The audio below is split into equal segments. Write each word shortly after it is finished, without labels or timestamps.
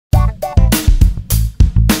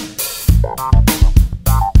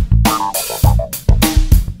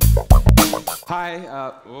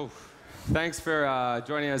Hi. Thanks for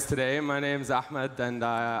joining us today. My name is Ahmed, and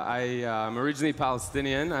I am originally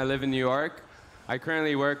Palestinian. I live in New York. I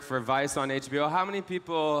currently work for Vice on HBO. How many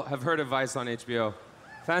people have heard of Vice on HBO?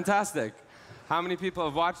 Fantastic. How many people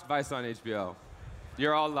have watched Vice on HBO?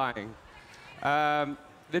 You're all lying.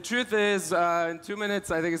 The truth is, in 2 minutes,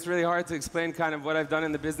 I think it's really hard to explain kind of what I've done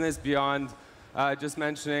in the business beyond just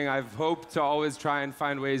mentioning I've hoped to always try and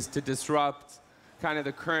find ways to disrupt kind of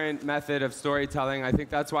the current method of storytelling. I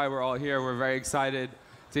think that's why we're all here. We're very excited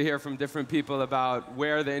to hear from different people about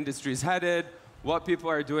where the industry's headed, what people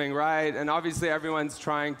are doing right, and obviously everyone's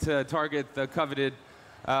trying to target the coveted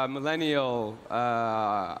millennial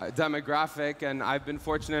demographic, and I've been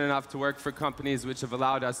fortunate enough to work for companies which have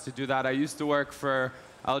allowed us to do that. I used to work for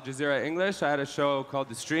Al Jazeera English. I had a show called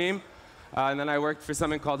The Stream, and then I worked for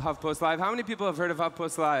something called HuffPost Live. How many people have heard of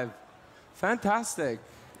HuffPost Live? Fantastic.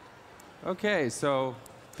 Okay, so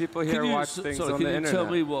people here watch things on the internet. Can you tell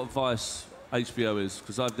me what Vice HBO is?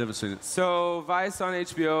 Because I've never seen it. So Vice on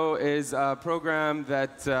HBO is a program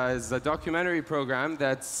that is a documentary program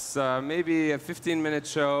that's maybe a 15-minute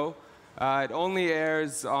show. It only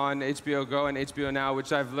airs on HBO Go and HBO Now,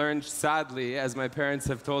 which I've learned, sadly, as my parents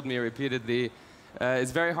have told me repeatedly,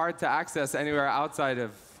 is very hard to access anywhere outside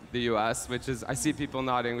of the US, which is, I see people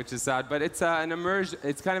nodding, which is sad. But it's kind of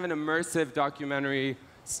an immersive documentary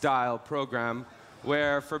style program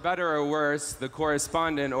where, for better or worse, the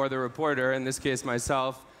correspondent or the reporter, in this case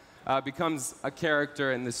myself, becomes a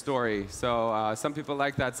character in the story. So some people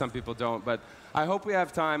like that, some people don't. But I hope we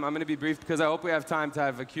have time. I'm going to be brief because I hope we have time to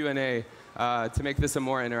have a Q&A to make this a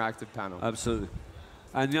more interactive panel. Absolutely.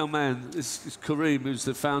 And young man, this is Kareem, who's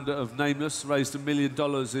the founder of Nameless, raised $1 million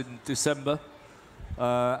in December,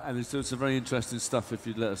 and he's doing some very interesting stuff, if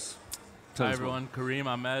you'd let us. Hi everyone, Kareem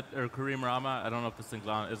Rama. I don't know if this thing's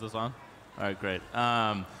on. Is this on? All right, great.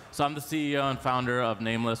 So I'm the CEO and founder of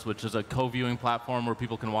Nameless, which is a co-viewing platform where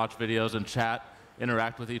people can watch videos and chat,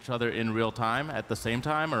 interact with each other in real time at the same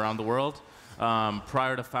time around the world.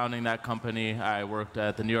 Prior to founding that company, I worked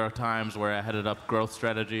at the New York Times, where I headed up growth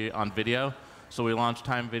strategy on video. So we launched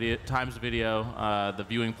Times Video, the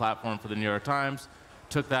viewing platform for the New York Times.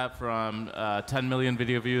 Took that from 10 million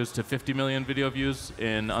video views to 50 million video views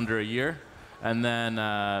in under a year. And then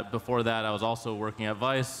before that, I was also working at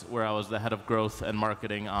Vice, where I was the head of growth and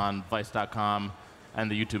marketing on Vice.com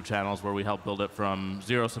and the YouTube channels, where we helped build it from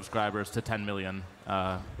 0 subscribers to 10 million.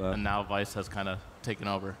 And now Vice has kind of taken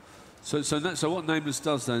over. So what Nameless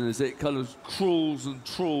does then is it kind of crawls and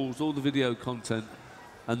trawls all the video content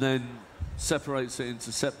and then separates it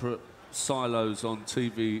into separate silos on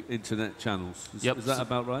TV, internet channels. Is that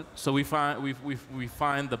about right? So we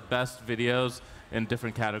find the best videos in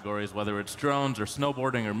different categories, whether it's drones or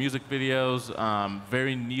snowboarding or music videos,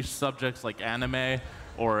 very niche subjects like anime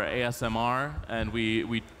or ASMR, and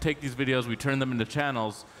we take these videos, we turn them into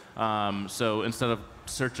channels. So instead of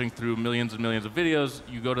searching through millions and millions of videos,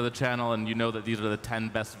 you go to the channel and you know that these are the 10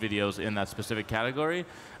 best videos in that specific category.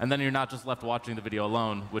 And then you're not just left watching the video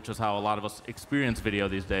alone, which is how a lot of us experience video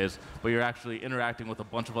these days, but you're actually interacting with a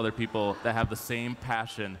bunch of other people that have the same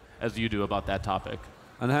passion as you do about that topic.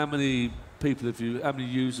 And how many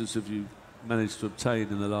users have you managed to obtain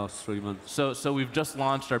in the last 3 months? So we've just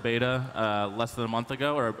launched our beta less than a month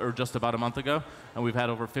ago, or just about a month ago, and we've had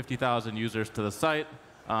over 50,000 users to the site.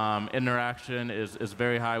 Interaction is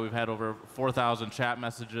very high. We've had over 4,000 chat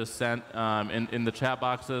messages sent in the chat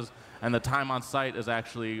boxes, and the time on site is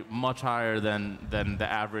actually much higher than the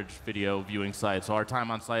average video viewing site. So our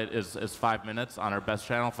time on site is 5 minutes on our best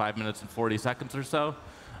channel, 5 minutes and 40 seconds or so.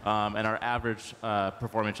 And our average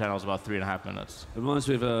performing channel is about 3.5 minutes. It reminds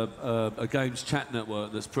me of a games chat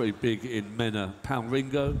network that's pretty big in MENA,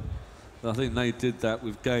 Palringo. I think they did that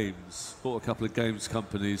with games, bought a couple of games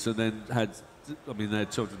companies, and then they had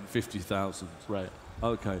 250,000. Right.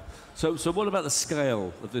 Okay. So what about the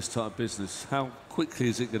scale of this type of business? How quickly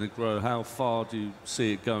is it going to grow? How far do you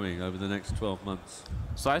see it going over the next 12 months?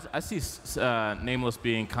 So I see Nameless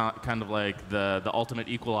being kind of like the ultimate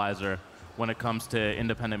equalizer when it comes to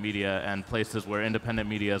independent media and places where independent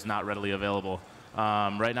media is not readily available.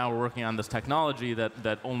 Right now we're working on this technology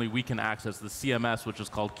that only we can access, the CMS, which is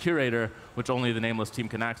called Curator, which only the Nameless team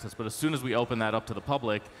can access. But as soon as we open that up to the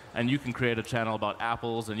public, and you can create a channel about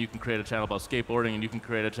apples, and you can create a channel about skateboarding, and you can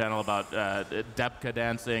create a channel about Debka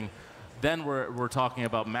dancing, then we're talking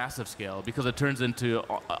about massive scale, because it turns into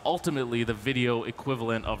ultimately the video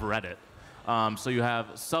equivalent of Reddit. So you have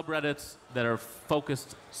subreddits that are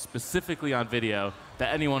focused specifically on video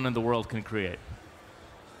that anyone in the world can create.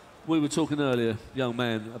 We were talking earlier, young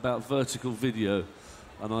man, about vertical video.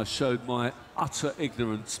 and I showed my utter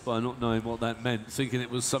ignorance by not knowing what that meant, thinking it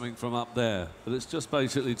was something from up there. But it's just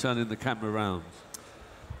basically turning the camera around.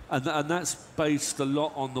 And that's based a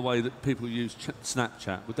lot on the way that people use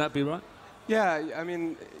Snapchat. Would that be right? Yeah, I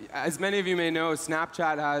mean, as many of you may know,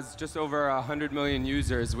 Snapchat has just over 100 million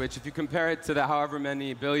users, which if you compare it to the however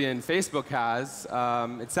many billion Facebook has,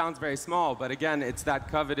 it sounds very small, but again, it's that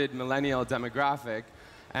coveted millennial demographic.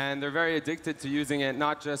 And they're very addicted to using it,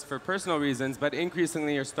 not just for personal reasons, but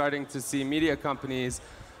increasingly you're starting to see media companies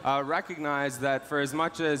recognize that for as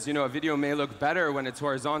much as a video may look better when it's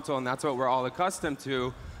horizontal, and that's what we're all accustomed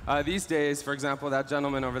to, these days, for example, that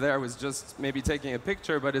gentleman over there was just maybe taking a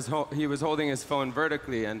picture, but he was holding his phone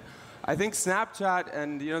vertically. And I think Snapchat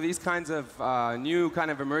and these kinds of new kind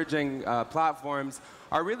of emerging platforms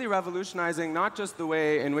are really revolutionizing not just the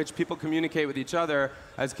way in which people communicate with each other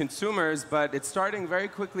as consumers, but it's starting very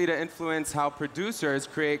quickly to influence how producers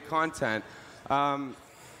create content.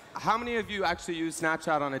 How many of you actually use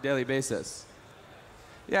Snapchat on a daily basis?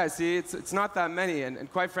 Yeah, see, it's not that many,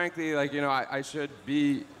 and quite frankly, like I should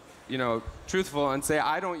be, truthful and say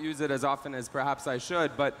I don't use it as often as perhaps I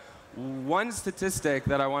should. But one statistic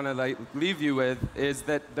that I want to leave you with is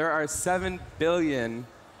that there are 7 billion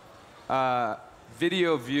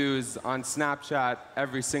video views on Snapchat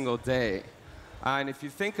every single day. And if you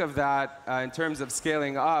think of that in terms of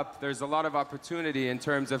scaling up, there's a lot of opportunity in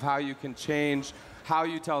terms of how you can change how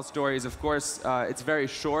you tell stories. Of course, it's very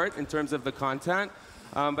short in terms of the content.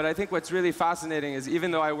 But I think what's really fascinating is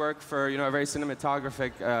even though I work for a very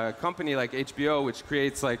cinematographic company like HBO, which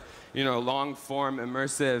creates long-form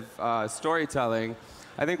immersive storytelling,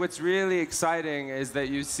 I think what's really exciting is that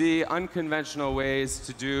you see unconventional ways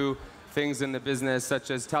to do things in the business,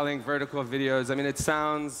 such as telling vertical videos. I mean, it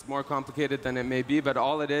sounds more complicated than it may be, but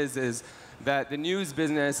all it is that the news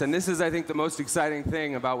business, and this is, I think, the most exciting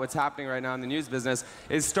thing about what's happening right now in the news business,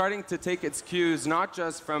 is starting to take its cues not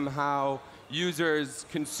just from how users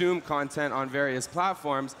consume content on various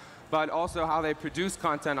platforms, but also how they produce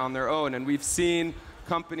content on their own. And we've seen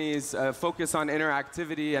companies focus on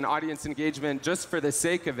interactivity and audience engagement just for the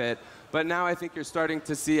sake of it. But now I think you're starting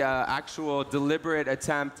to see an actual deliberate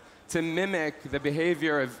attempt to mimic the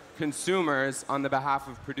behavior of consumers on the behalf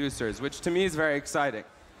of producers, which to me is very exciting.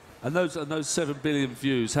 And those 7 billion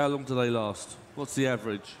views, how long do they last? What's the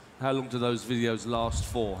average? How long do those videos last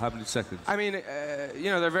for? How many seconds? I mean,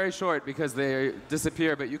 they're very short because they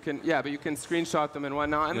disappear, but you can screenshot them and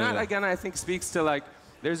whatnot. And that, again, I think speaks to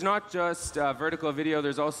there's not just vertical video,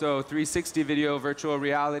 there's also 360 video, virtual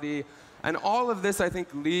reality. And all of this, I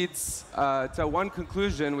think, leads to one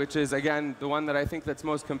conclusion, which is, again, the one that I think that's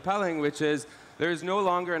most compelling, which is there's no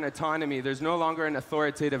longer an autonomy, there's no longer an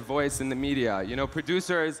authoritative voice in the media.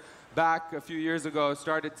 Producers back a few years ago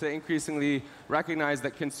started to increasingly recognize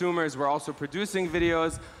that consumers were also producing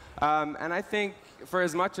videos. And I think for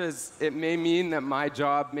as much as it may mean that my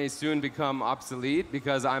job may soon become obsolete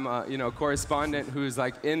because I'm a correspondent who's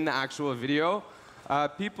in the actual video,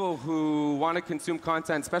 people who want to consume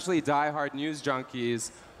content, especially die-hard news junkies,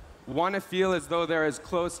 want to feel as though they're as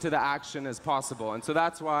close to the action as possible. And so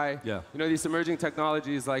that's why these emerging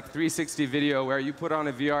technologies like 360 video, where you put on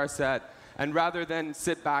a VR set, and rather than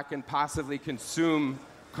sit back and passively consume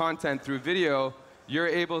content through video, you're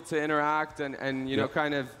able to interact and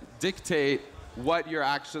kind of dictate what you're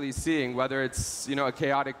actually seeing, whether it's a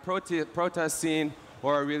chaotic protest scene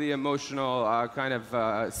or a really emotional kind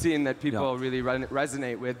of scene that people really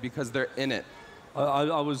resonate with because they're in it.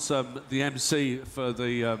 I was the MC for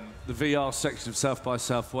the VR section of South by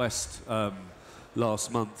Southwest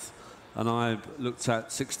last month, and I looked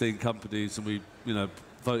at 16 companies, and we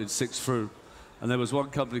voted 6 through. And there was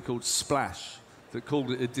one company called Splash that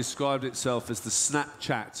it described itself as the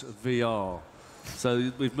Snapchat of VR.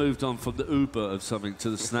 So we've moved on from the Uber of something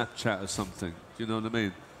to the Snapchat of something. Do you know what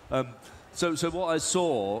I mean? So what I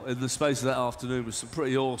saw in the space of that afternoon was some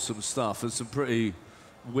pretty awesome stuff and some pretty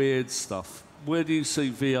weird stuff. Where do you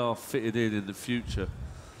see VR fitted in the future?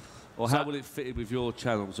 Or how will it fit in with your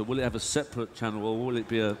channels? Or will it have a separate channel, or will it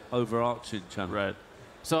be an overarching channel? Right.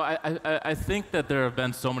 So I think that there have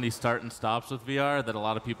been so many start and stops with VR that a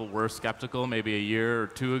lot of people were skeptical maybe a year or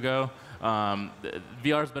 2 ago.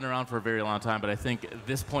 VR's been around for a very long time, but I think at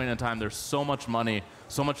this point in time there's so much money,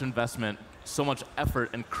 so much investment, so much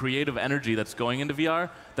effort and creative energy that's going into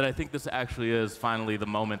VR that I think this actually is finally the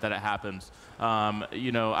moment that it happens.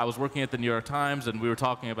 I was working at the New York Times, and we were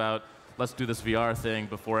talking about let's do this VR thing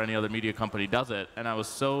before any other media company does it. And I was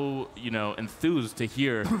so, enthused to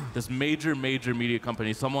hear this major media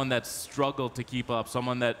company, someone that struggled to keep up,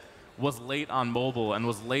 someone that was late on mobile and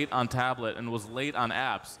was late on tablet and was late on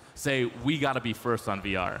apps, say, we got to be first on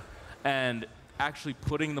VR. And actually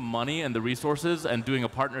putting the money and the resources and doing a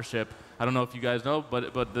partnership. I don't know if you guys know,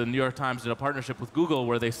 but the New York Times did a partnership with Google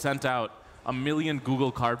where they sent out 1 million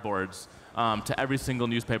Google Cardboards to every single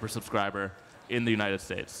newspaper subscriber in the United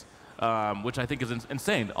States, which I think is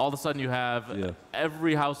insane. All of a sudden you have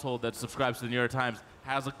every household that subscribes to the New York Times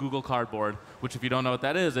has a Google Cardboard, which if you don't know what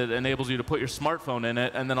that is, it enables you to put your smartphone in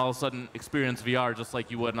it and then all of a sudden experience VR just like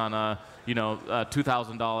you would on a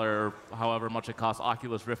 $2,000 or however much it costs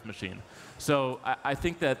Oculus Rift machine. So I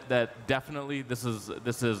think that definitely this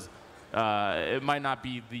is it might not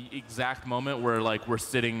be the exact moment where like we're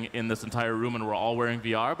sitting in this entire room and we're all wearing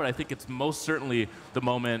VR, but I think it's most certainly the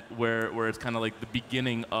moment where it's kind of like the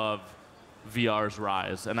beginning of VR's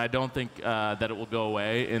rise. And I don't think that it will go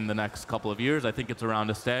away in the next couple of years. I think it's around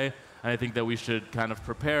to stay. And I think that we should kind of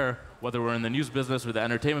prepare, whether we're in the news business or the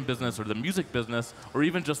entertainment business or the music business or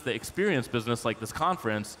even just the experience business like this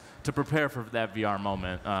conference, to prepare for that VR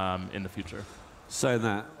moment in the future. Saying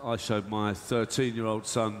that, I showed my 13-year-old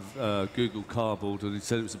son Google Cardboard and he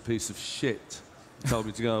said it was a piece of shit. He told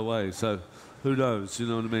me to go away. So who knows, you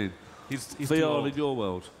know what I mean? He's VR in your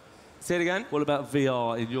world. Say it again? What about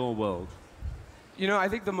VR in your world? You know, I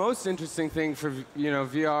think the most interesting thing for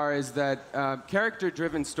VR is that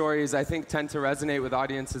character-driven stories, I think, tend to resonate with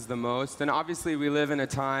audiences the most. And obviously, we live in a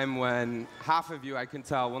time when half of you, I can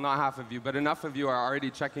tell, well, not half of you, but enough of you are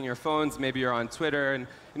already checking your phones. Maybe you're on Twitter, and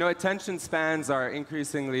attention spans are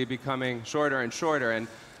increasingly becoming shorter and shorter. And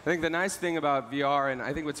I think the nice thing about VR, and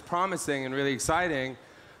I think what's promising and really exciting,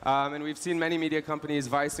 and we've seen many media companies,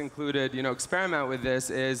 Vice included, experiment with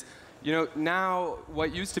this, is now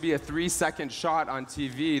what used to be a 3-second shot on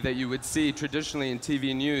TV that you would see traditionally in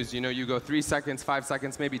TV news, you go 3 seconds, 5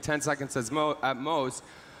 seconds, maybe 10 seconds at most,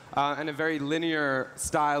 and a very linear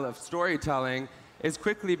style of storytelling is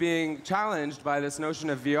quickly being challenged by this notion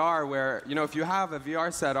of VR where, if you have a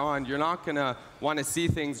VR set on, you're not going to want to see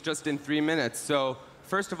things just in 3 minutes. So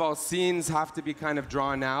first of all, scenes have to be kind of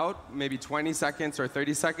drawn out, maybe 20 seconds or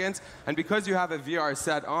 30 seconds. And because you have a VR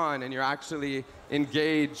set on and you're actually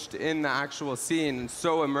engaged in the actual scene and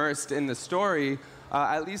so immersed in the story,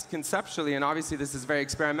 at least conceptually, and obviously this is very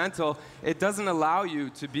experimental, it doesn't allow you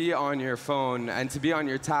to be on your phone and to be on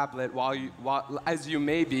your tablet as you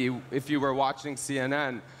may be if you were watching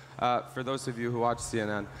CNN, for those of you who watch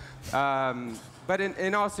CNN. But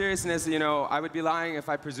in all seriousness, I would be lying if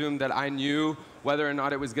I presumed that I knew whether or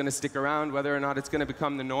not it was going to stick around, whether or not it's going to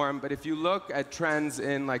become the norm. But if you look at trends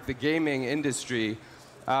in like the gaming industry,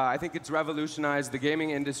 I think it's revolutionized the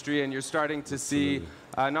gaming industry, and you're starting to see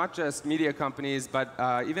not just media companies, but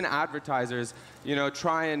even advertisers,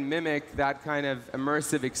 try and mimic that kind of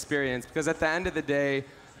immersive experience. Because at the end of the day,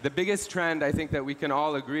 the biggest trend I think that we can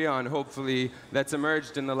all agree on, hopefully, that's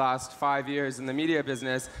emerged in the last 5 years in the media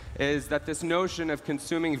business is that this notion of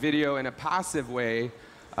consuming video in a passive way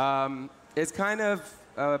is kind of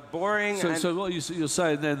boring. So what you're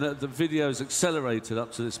saying then, that the video's accelerated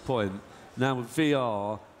up to this point. Now with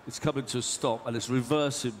VR, it's coming to a stop and it's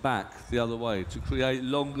reversing back the other way to create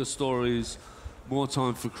longer stories, more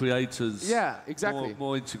time for creators. Yeah, exactly.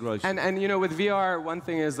 More integration. And with VR, one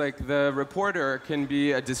thing is like the reporter can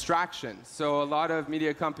be a distraction. So a lot of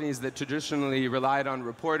media companies that traditionally relied on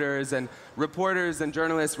reporters and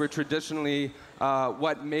journalists were traditionally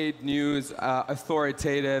what made news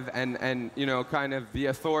authoritative and kind of the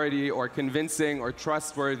authority or convincing or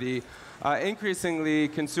trustworthy. Increasingly,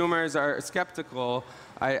 consumers are skeptical,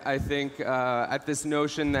 I think, at this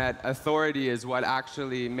notion that authority is what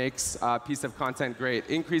actually makes a piece of content great.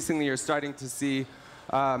 Increasingly, you're starting to see,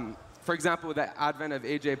 for example, with the advent of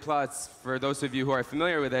AJ+, for those of you who are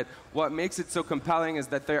familiar with it, what makes it so compelling is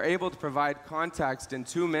that they're able to provide context in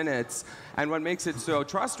 2 minutes, and what makes it so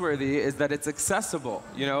trustworthy is that it's accessible.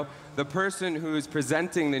 The person who's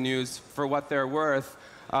presenting the news for what they're worth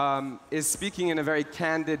is speaking in a very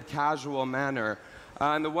candid, casual manner.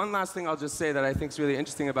 And the one last thing I'll just say that I think is really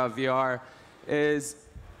interesting about VR is,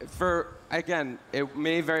 again, it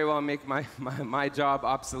may very well make my job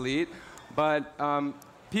obsolete, but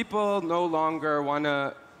people no longer want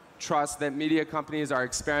to trust that media companies are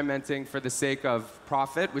experimenting for the sake of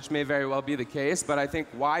profit, which may very well be the case. But I think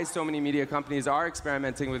why so many media companies are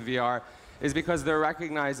experimenting with VR is because they're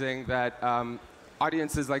recognizing that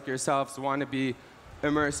audiences like yourselves want to be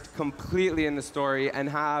immersed completely in the story and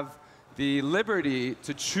have the liberty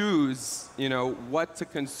to choose, what to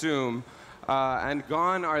consume. And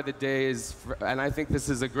gone are the days, and I think this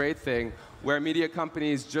is a great thing, where media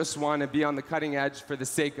companies just want to be on the cutting edge for the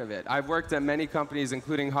sake of it. I've worked at many companies,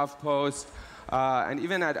 including HuffPost, and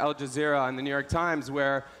even at Al Jazeera and the New York Times,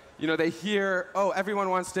 where you know, they hear, oh, everyone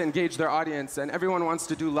wants to engage their audience and everyone wants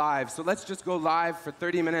to do live, so let's just go live for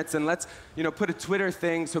 30 minutes and let's, you know, put a Twitter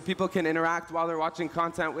thing so people can interact while they're watching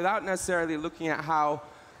content without necessarily looking at how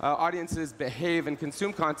audiences behave and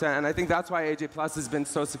consume content. And I think that's why AJ Plus has been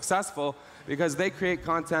so successful, because they create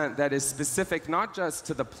content that is specific not just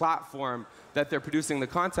to the platform that they're producing the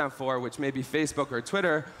content for, which may be Facebook or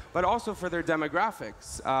Twitter, but also for their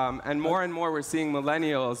demographics. And more we're seeing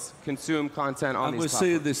millennials consume content on these platforms.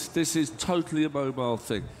 And we're seeing this is totally a mobile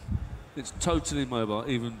thing. It's totally mobile,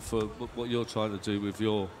 even for what you're trying to do with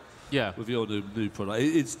your new product.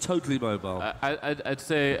 It's totally mobile. I'd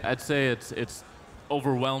say it's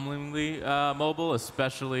overwhelmingly mobile,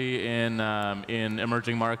 especially in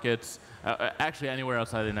emerging markets. Actually, anywhere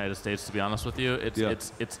outside the United States, to be honest with you,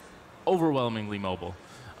 it's overwhelmingly mobile.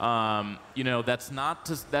 You know, that's not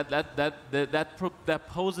just that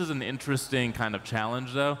poses an interesting kind of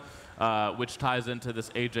challenge, though, which ties into this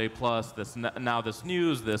AJ Plus, this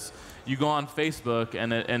news. You go on Facebook,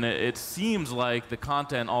 and it seems like the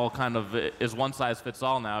content all kind of is one size fits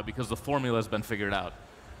all now, because the formula has been figured out.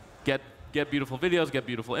 Get beautiful videos, get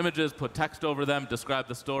beautiful images, put text over them, describe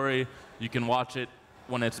the story. You can watch it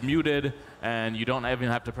when it's muted, and you don't even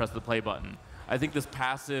have to press the play button. I think this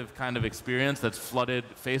passive kind of experience that's flooded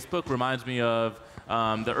Facebook reminds me of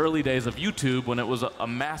the early days of YouTube, when it was a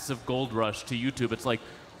massive gold rush to YouTube. It's like,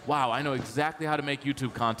 wow, I know exactly how to make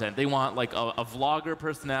YouTube content. They want like a vlogger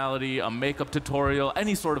personality, a makeup tutorial,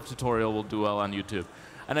 any sort of tutorial will do well on YouTube.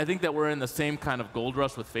 And I think that we're in the same kind of gold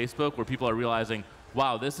rush with Facebook, where people are realizing,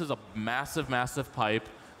 wow, this is a massive, massive pipe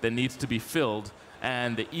that needs to be filled.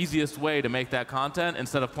 And the easiest way to make that content,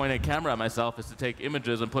 instead of pointing a camera at myself, is to take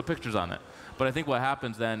images and put pictures on it. But I think what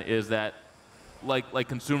happens then is that, like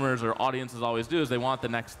consumers or audiences always do, is they want the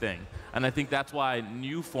next thing. And I think that's why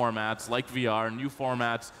new formats like VR, new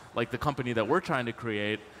formats like the company that we're trying to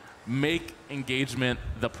create, make engagement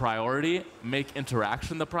the priority, make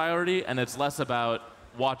interaction the priority, and it's less about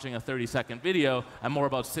watching a 30-second video and more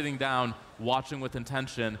about sitting down, watching with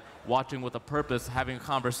intention, watching with a purpose, having a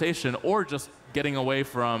conversation, or just getting away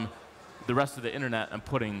from the rest of the internet and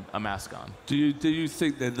putting a mask on. Do you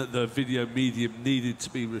think then that the video medium needed to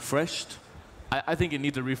be refreshed? I think it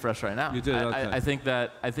needs a refresh right now. You do? Okay. I think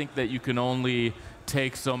that you can only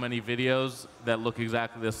take so many videos that look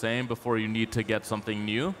exactly the same before you need to get something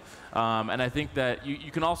new. And I think that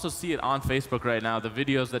you can also see it on Facebook right now. The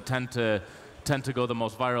videos that tend to go the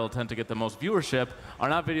most viral, tend to get the most viewership, are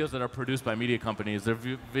not videos that are produced by media companies. They're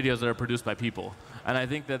videos that are produced by people. And I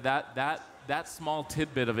think that small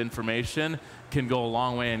tidbit of information can go a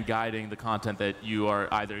long way in guiding the content that you are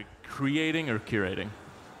either creating or curating.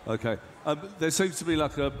 Okay. There seems to be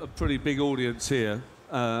like a pretty big audience here,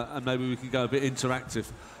 and maybe we can go a bit interactive.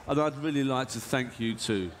 And I'd really like to thank you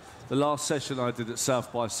too. The last session I did at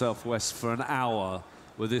South by Southwest for an hour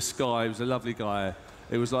with this guy, he was a lovely guy.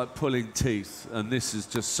 It was like pulling teeth, and this is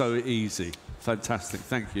just so easy. Fantastic,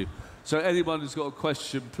 thank you. So anyone who's got a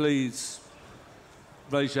question, please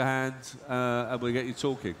raise your hand, and we'll get you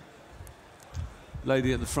talking.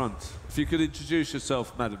 Lady at the front. If you could introduce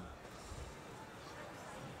yourself, madam.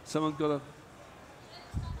 Someone got a...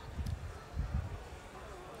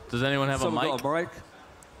 Does anyone have a mic? Got a mic?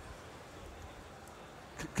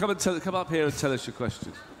 Come up here and tell us your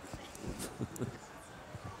question.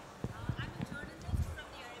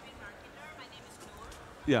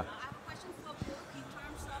 Yeah. I have a question for both in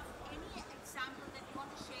terms of any example that you want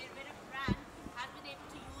to share where a brand has been able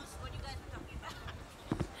to use what you guys were talking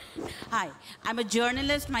about. Hi, I'm a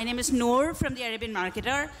journalist. My name is Noor from the Arabian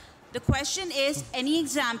Marketer. The question is, any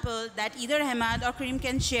example that either Hamad or Kareem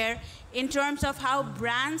can share in terms of how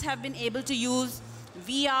brands have been able to use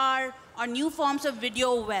VR or new forms of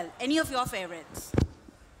video well? Any of your favorites?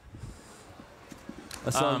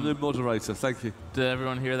 That's our new moderator, thank you. Did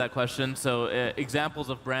everyone hear that question? So examples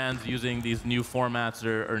of brands using these new formats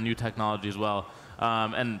or new technology as well.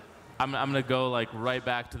 And I'm going to go like right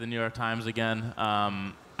back to the New York Times again.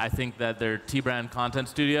 I think that their T-Brand Content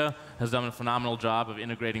Studio has done a phenomenal job of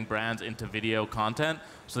integrating brands into video content.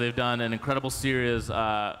 So they've done an incredible series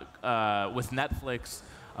with Netflix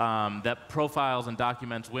that profiles and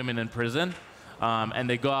documents women in prison. And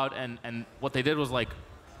they go out and what they did was like,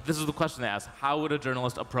 this is the question they asked: how would a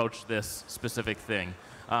journalist approach this specific thing?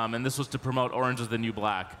 And this was to promote Orange is the New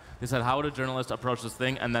Black. They said, how would a journalist approach this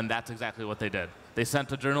thing? And then that's exactly what they did. They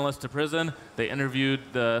sent a journalist to prison, they interviewed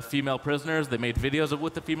the female prisoners, they made videos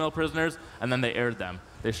with the female prisoners, and then they aired them.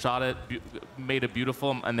 They shot it, made it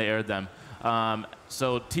beautiful, and they aired them.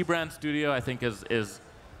 So T-Brand Studio, I think, is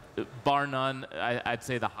bar none, I'd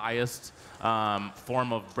say the highest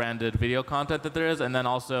form of branded video content that there is. And then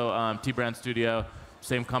also T-Brand Studio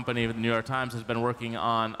same company, the New York Times, has been working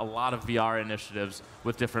on a lot of VR initiatives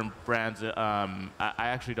with different brands. I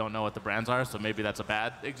actually don't know what the brands are, so maybe that's a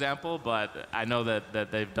bad example, but I know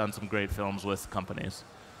that they've done some great films with companies.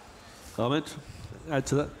 Comment? Add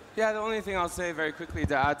to that? Yeah, the only thing I'll say very quickly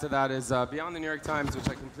to add to that is beyond the New York Times, which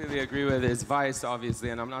I completely agree with, is Vice, obviously,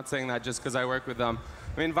 and I'm not saying that just because I work with them.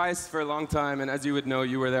 I mean, Vice for a long time, and as you would know,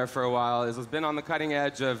 you were there for a while, has been on the cutting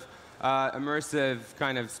edge of immersive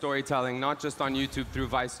kind of storytelling, not just on YouTube through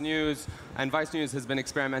Vice News, and Vice News has been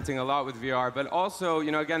experimenting a lot with VR, but also,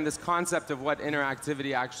 you know, again, this concept of what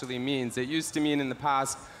interactivity actually means. It used to mean in the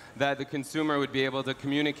past that the consumer would be able to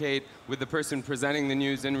communicate with the person presenting the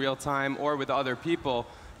news in real time or with other people.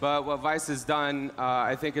 But what Vice has done,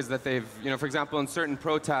 I think, is that they've, you know, for example, in certain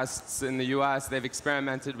protests in the US, they've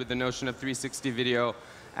experimented with the notion of 360 video.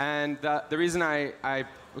 And the reason I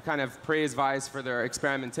kind of praise Vice for their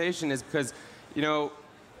experimentation is because, you know,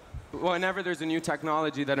 whenever there's a new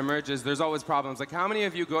technology that emerges, there's always problems. Like, how many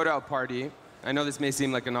of you go to a party? I know this may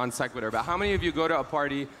seem like a non sequitur, but how many of you go to a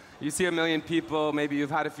party, you see 1 million people, maybe you've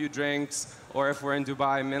had a few drinks, or if we're in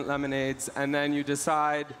Dubai, mint lemonades, and then you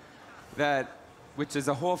decide that, which is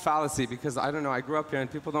a whole fallacy, because I don't know, I grew up here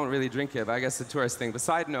and people don't really drink it, but I guess it's a tourist thing. But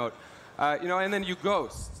side note, you know, and then you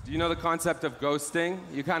ghost. Do you know the concept of ghosting?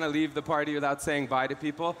 You kind of leave the party without saying bye to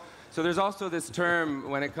people. So there's also this term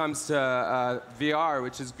when it comes to VR,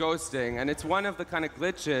 which is ghosting, and it's one of the kind of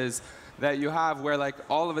glitches that you have where, like,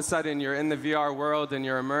 all of a sudden you're in the VR world and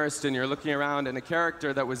you're immersed and you're looking around and a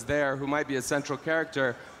character that was there, who might be a central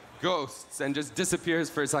character, ghosts and just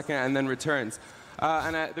disappears for a second and then returns.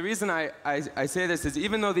 The reason I say this is,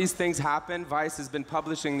 even though these things happen, Vice has been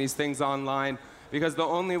publishing these things online, because the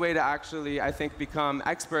only way to actually, I think, become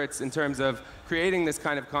experts in terms of creating this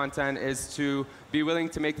kind of content is to be willing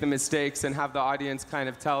to make the mistakes and have the audience kind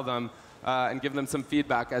of tell them and give them some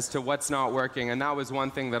feedback as to what's not working. And that was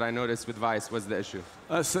one thing that I noticed with Vice was the issue.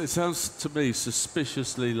 So it sounds to me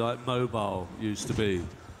suspiciously like mobile used to be.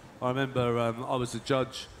 I remember I was a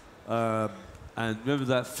judge, and remember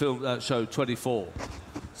that film, that show, 24?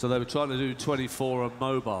 So they were trying to do 24 on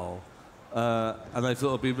mobile, and they thought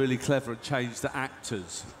it would be really clever and change the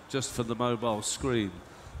actors just for the mobile screen.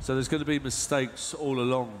 So there's going to be mistakes all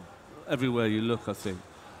along, everywhere you look, I think.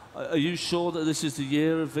 Are you sure that this is the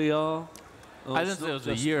year of VR? I didn't say it was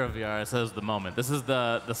the year of VR, I said it was the moment. This is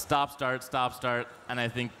the stop, start, and I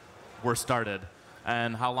think we're started.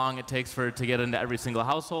 And how long it takes for it to get into every single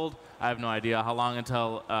household, I have no idea. How long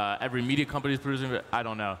until every media company is producing it, I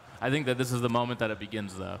don't know. I think that this is the moment that it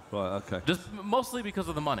begins, though. Right, okay. Just mostly because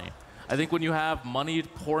of the money. I think when you have money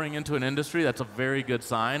pouring into an industry, that's a very good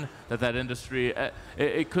sign that that industry,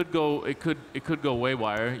 it could go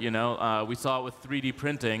waywire, you know. We saw it with 3D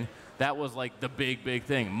printing. That was like the big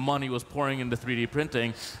thing. Money was pouring into 3D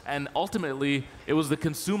printing, and ultimately, it was the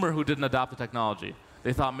consumer who didn't adopt the technology.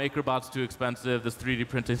 They thought MakerBot's too expensive, this 3D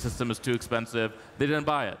printing system is too expensive. They didn't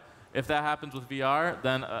buy it. If that happens with VR,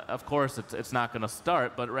 then of course it's not going to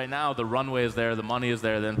start. But right now, the runway is there, the money is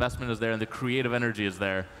there, the investment is there, and the creative energy is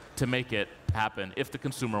there to make it happen if the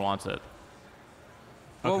consumer wants it.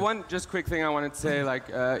 Well, one just quick thing I wanted to say, like,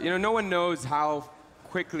 you know, no one knows how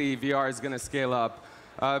quickly VR is going to scale up.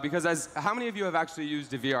 Because how many of you have actually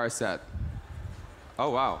used a VR set? Oh,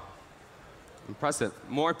 wow. Impressive.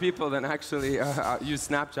 More people than actually use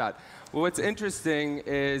Snapchat. Well, what's interesting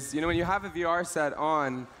is, you know, when you have a VR set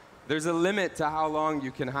on, there's a limit to how long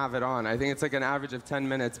you can have it on. I think it's like an average of 10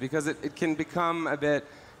 minutes, because it can become a bit,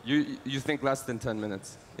 you think less than 10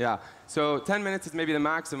 minutes. Yeah. So 10 minutes is maybe the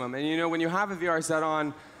maximum. And, you know, when you have a VR set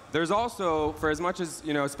on, there's also, for as much as,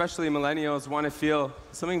 you know, especially millennials want to feel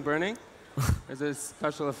something burning, is there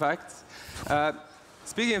special effects?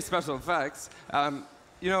 Speaking of special effects,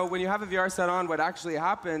 you know, when you have a VR set on, what actually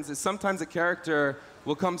happens is sometimes a character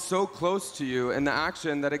will come so close to you in the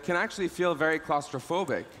action that it can actually feel very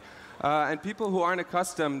claustrophobic. And people who aren't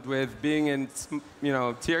accustomed with being in, you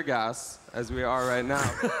know, tear gas, as we are right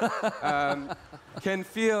now, can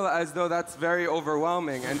feel as though that's very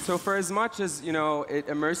overwhelming. And so for as much as, you know, it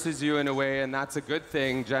immerses you in a way, and that's a good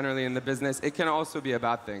thing generally in the business, it can also be a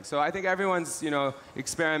bad thing. So I think everyone's, you know,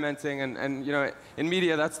 experimenting, and you know, in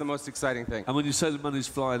media, that's the most exciting thing. And when you say the money's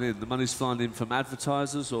flying in, the money's flying in from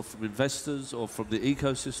advertisers or from investors or from the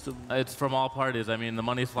ecosystem? It's from all parties. I mean, the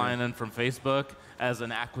money's flying in from Facebook as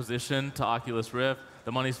an acquisition to Oculus Rift.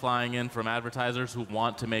 The money's flying in from advertisers who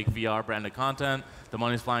want to make VR-branded content. The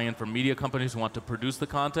money's flying in from media companies who want to produce the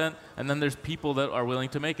content. And then there's people that are willing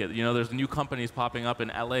to make it. You know, there's new companies popping up in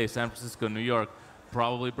LA, San Francisco, New York,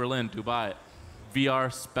 probably Berlin, Dubai.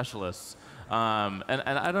 VR specialists. And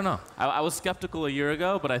I don't know. I was skeptical a year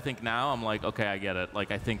ago, but I think now I'm like, okay, I get it. Like,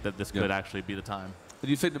 I think that this could actually be the time. And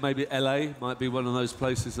you think that maybe LA might be one of those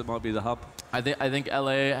places that might be the hub? I think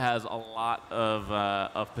LA has a lot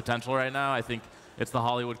of potential right now. I think it's the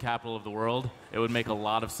Hollywood capital of the world. It would make a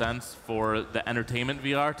lot of sense for the entertainment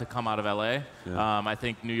VR to come out of LA. Yeah. I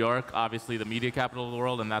think New York, obviously the media capital of the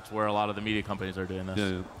world, and that's where a lot of the media companies are doing this. Yeah,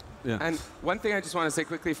 yeah. Yeah. And one thing I just want to say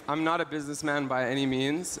quickly, I'm not a businessman by any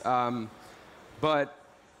means, but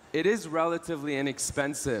it is relatively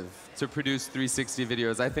inexpensive to produce 360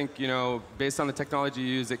 videos. I think, you know, based on the technology you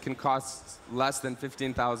use, it can cost less than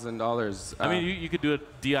 $15,000. I mean, you could do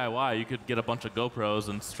it DIY. You could get a bunch of GoPros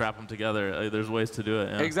and strap them together. There's ways to do it.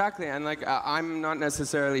 Yeah. Exactly, and like I'm not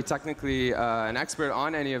necessarily technically an expert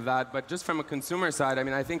on any of that, but just from a consumer side, I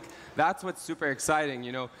mean, I think that's what's super exciting,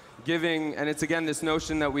 you know, giving, and it's again this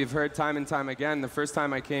notion that we've heard time and time again. The first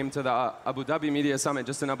time I came to the Abu Dhabi Media Summit,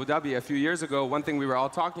 just in Abu Dhabi a few years ago, one thing we were all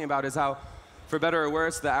talking about is how, for better or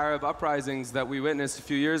worse, the Arab uprisings that we witnessed a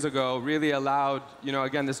few years ago really allowed, you know,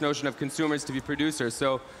 again, this notion of consumers to be producers.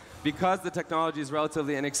 So because the technology is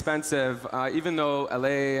relatively inexpensive, even though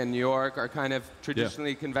LA and New York are kind of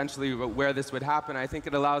traditionally, conventionally where this would happen, I think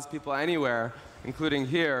it allows people anywhere, including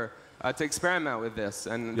here, to experiment with this.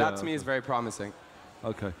 And that, to me, is very promising.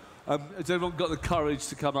 Okay. Has everyone got the courage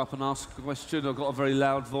to come up and ask a question? I've got a very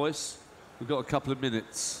loud voice. We've got a couple of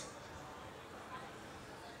minutes.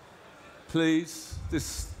 Please,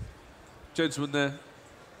 this gentleman there.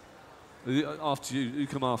 After you, you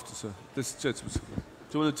come after, sir. This gentleman.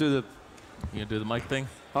 Do you want to do the... You gonna do the mic thing?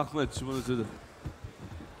 Ahmed, do you want to do the...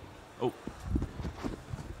 Oh.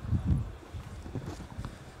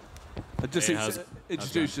 Just Hey,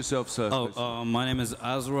 introduce yourself, sir. Oh, my name is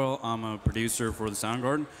Azrael. I'm a producer for the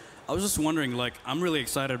Soundgarden. I was just wondering, like, I'm really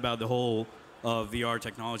excited about the whole VR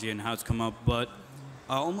technology and how it's come up, but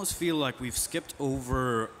I almost feel like we've skipped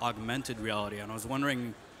over augmented reality, and I was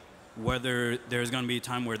wondering whether there's going to be a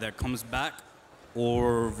time where that comes back,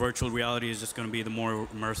 or virtual reality is just going to be the more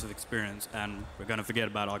immersive experience, and we're going to forget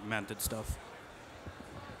about augmented stuff.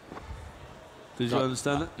 Did you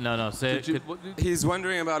understand it? No, no. Say it. He's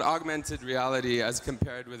wondering about augmented reality as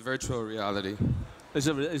compared with virtual reality. Is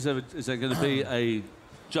there going to be a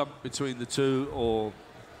jump between the two, or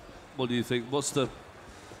what do you think? What's the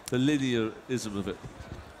linearism of it?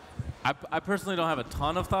 I personally don't have a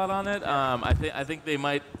ton of thought on it. I think they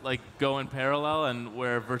might like go in parallel, and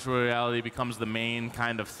where virtual reality becomes the main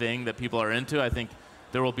kind of thing that people are into, I think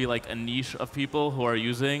there will be like a niche of people who are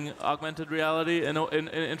using augmented reality in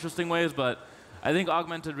interesting ways. But I think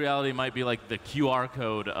augmented reality might be like the QR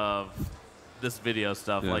code of this video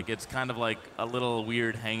stuff. Yeah. Like it's kind of like a little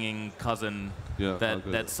weird hanging cousin Yeah,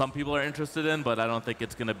 that some people are interested in, but I don't think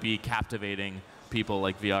it's going to be captivating people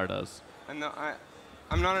like VR does. And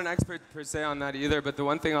I'm not an expert per se on that either, but the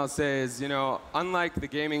one thing I'll say is, you know, unlike the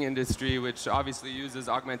gaming industry, which obviously uses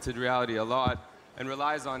augmented reality a lot and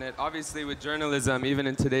relies on it, obviously with journalism, even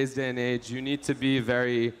in today's day and age, you need to be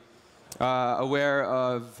very aware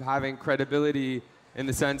of having credibility in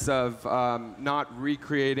the sense of not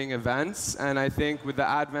recreating events. And I think with the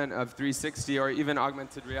advent of 360 or even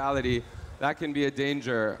augmented reality, that can be a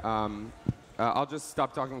danger. I'll just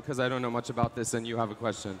stop talking because I don't know much about this and you have a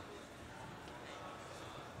question.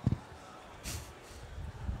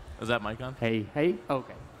 Is that mic on? Hey, hey,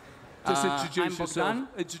 okay. Just I'm introduce yourself. Bogdan.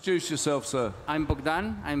 Introduce yourself, sir. I'm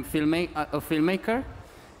Bogdan. I'm a filmmaker,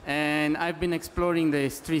 and I've been exploring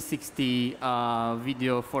this 360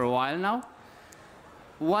 video for a while now.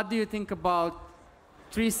 What do you think about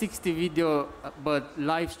 360 video, but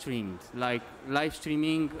live streamed, like live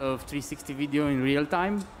streaming of 360 video in real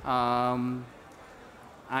time? I'm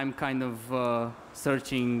kind of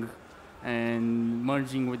searching and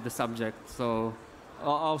merging with the subject, so.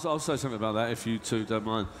 I'll say something about that if you two don't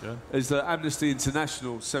mind. Yeah. Is that Amnesty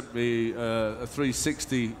International sent me a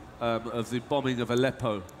 360 of the bombing of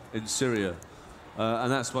Aleppo in Syria,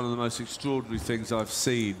 and that's one of the most extraordinary things I've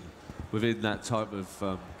seen within that type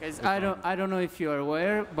of. Guys, I don't know if you are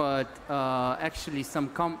aware, but actually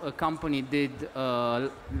a company did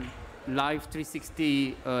live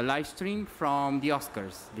 360 live stream from the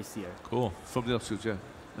Oscars this year. Cool. From the Oscars, yeah.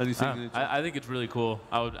 Anything? I think it's really cool.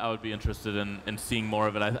 I would be interested in seeing more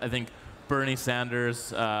of it. I think Bernie Sanders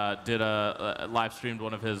did a live streamed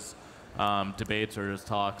one of his debates or his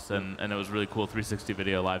talks, and it was really cool. 360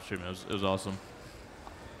 video live stream. It was awesome.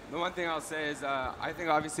 The one thing I'll say is I think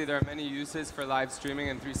obviously there are many uses for live streaming,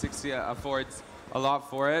 and 360 affords a lot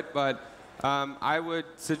for it. But I would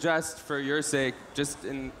suggest, for your sake, just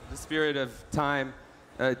in the spirit of time,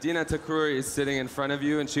 Dina Takouri is sitting in front of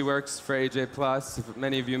you, and she works for AJ Plus.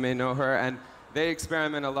 Many of you may know her. And they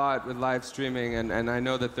experiment a lot with live streaming, and I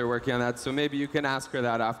know that they're working on that. So maybe you can ask her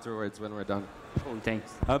that afterwards when we're done. Cool,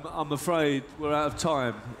 thanks. I'm afraid we're out of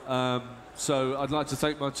time. So I'd like to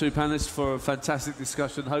thank my two panelists for a fantastic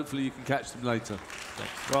discussion. Hopefully you can catch them later.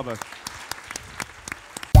 Thanks. Bravo.